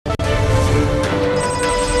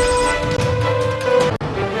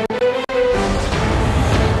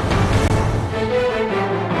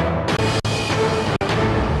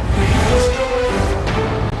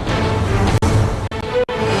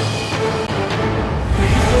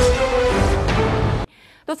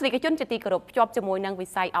ស្រីកជនជាទីគោរពជាប់ជាមួយនឹងវិ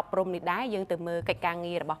ស័យអប់រំនេះដែរយើងទៅមើលកិច្ចការ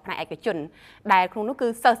ងាររបស់ផ្នែកឯកជនដែលក្នុងនោះគឺ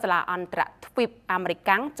សិស្សសាលាអន្តរទ្វីបអាមេរិក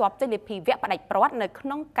ជាប់ចេញលេខវគ្គផ្ដាច់ព្រាត់នៅក្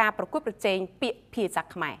នុងការប្រកួតប្រជែងពាក្យភាសា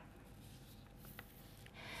ខ្មែរ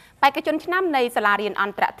បេក្ខជនឆ្នាំនៃសាលារៀនអ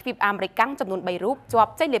ន្តរទ្វីបអាមេរិកចំនួន3រូបជា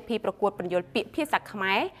ប់ចេញលេខប្រកួតបញ្យលពាក្យភាសាខ្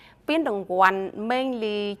មែរពានរង្វាន់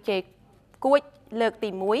MJQEDUCATION លើកទី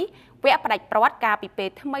1វគ្គផ្ដាច់ព្រាត់ការពីពេល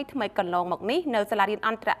ថ្មីកន្លងមកនេះនៅសាលារៀនអ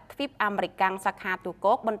ន្តរទ្វីបអាមេរិកសាខាទូ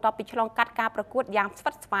កោកបន្ទាប់ពីឆ្លងកាត់ការប្រកួតយ៉ាងស្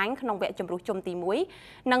វិតស្វាញក្នុងវគ្គជម្រុះជុំទី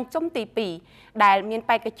1និងជុំទី2ដែលមាន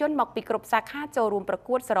បេក្ខជនមកពីគ្រប់សាខាចូលរួមប្រ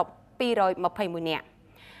កួតសរុប221នាក់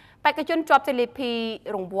បេក្ខជនជាប់ចេញលេខ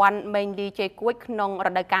រង្វាន់ MJQEDUCATION ក្នុងរ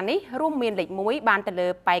ដូវកាលនេះរួមមានលេខ1បានទៅលើ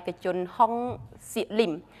បេក្ខជនហុងសៀលី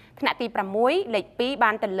មថ្នាក់ទី6លេខ2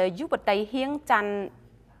បានទៅលើយុវតីហៀងច័ន្ទ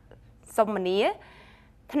សុមនី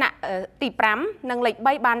ថ្នាក់ទី5និងលេខ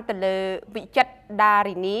3បានទៅលើវិចិត្រដា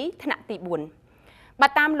រីនីថ្នាក់ទី4បើ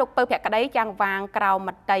តាមលោកពៅភក្តីចាងវាងក្រៅម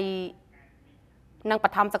តីនិងប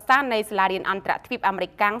ឋមសិក្សានៃសាលារៀនអន្តរទ្វីបអាមេរិ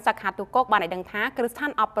កសាខាទូកោកបានឲ្យដឹងថាគ្រឹះស្ថា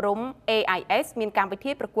នអប់រំ AIS មានកម្មវិ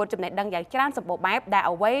ធីប្រកួតចំណេះដឹងយ៉ាងច្រើនសម្បូរបែបដែល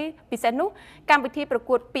អ្វីពិសេសនោះកម្មវិធីប្រ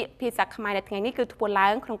កួតពាក្យភាសាខ្មែរនៅថ្ងៃនេះគឺធ្វើឡើ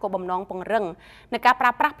ងក្នុងគោលបំណងពង្រឹងในការប្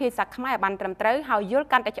រើប្រាស់ភាសាខ្មែរឲ្យបានត្រឹមត្រូវហើយយល់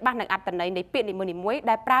កាន់តែច្បាស់នឹងអត្ថន័យនៃពាក្យនីមួយៗ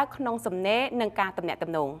ដែលប្រើក្នុងសំណេរនិងការទំនាក់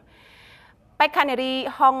ទំនងបេក្ខនារី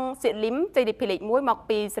ហុងសៀលីមចេញលេខ1មក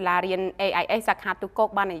ពីសាលារៀន AIS សាខាទូកោក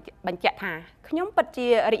បានបញ្ជាក់ថាខ្ញុំពិតជា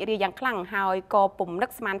រីករាយយ៉ាងខ្លាំងហើយក៏ពុំនឹក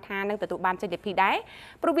ស្មានថានឹងទទួលបានចេញលេខ2ដែរ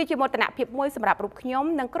ព្រោះវាជាមោទនភាពមួយសម្រាប់រូបខ្ញុំ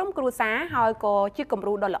និងក្រុមគ្រួសារហើយក៏ជាគំ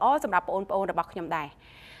រូដ៏ល្អសម្រាប់បងប្អូនរបស់ខ្ញុំដែរ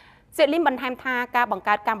សៀលីមបន្ថែមថាការបង្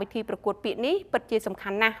កើតកម្មវិធីប្រកួតពាក្យនេះពិតជាសំខា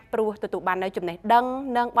ន់ណាស់ព្រោះទទួលបាននូវចំណេះដឹង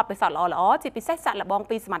និងបទពិសោធន៍ល្អៗជាពិសេសសាក់លបង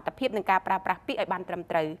ពីសមត្ថភាពនិងការប្រើប្រាស់ពាក្យឲ្យបានត្រឹម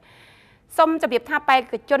ត្រូវសូមជម្រាបថាបេក្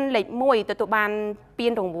ខជនលេខ1ទទួលបានពា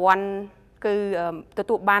នរង្វាន់គឺទ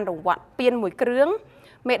ទួលបានរង្វាន់ពាន1គ្រឿង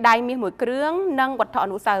មេដាយមាស1គ្រឿងនិងវត្ថុអ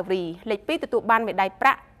នុស្សាវរីយ៍លេខ2ទទួលបានមេដាយប្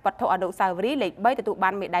រាក់វត្ថុអនុស្សាវរីយ៍លេខ3ទទួលបា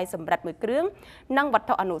នមេដាយសម្រិត1គ្រឿងនិងវត្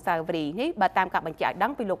ថុអនុស្សាវរីយ៍នេះបើតាមការបញ្ជាក់ឲ្យដឹ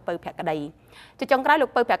ងពីលោកពៅភក្តីជាចុងក្រោយលោក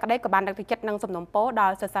ពៅភក្តីក៏បានដឹកទឹកចិត្តនិងសំណូមពរដ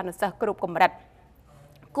ល់សិស្សានុសិស្សគ្រប់កម្រិត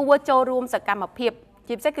គួរចូលរួមសកម្មភាព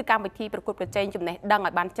ជាពិសេសគឺកម្មវិធីប្រកួតប្រជែងចំណេះដឹង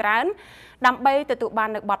ឲ្យបានច្រើនដើម្បីទទួលបាន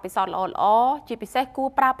នូវបទពិសោធន៍ល្អៗជាពិសេសគួរ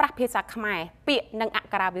ប្រើប្រាស់ភាសាខ្មែរពាក្យនិងអ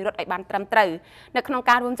ក្ខរាវិរុទ្ធឲ្យបានត្រឹមត្រូវនៅក្នុង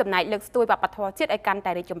ការរួមចំណែកលើកស្ទួយវប្បធម៌ជាតិឲ្យកាន់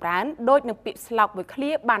តែរីកចម្រើនដោយនឹងពាក្យស្លោកមួយឃ្លា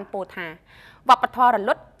បានពោលថាវប្បធម៌រល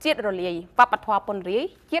ត់ជាតិរលាយវប្បធម៌ពន់រាយ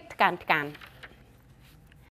ជាតិថ្កើងថ្កាន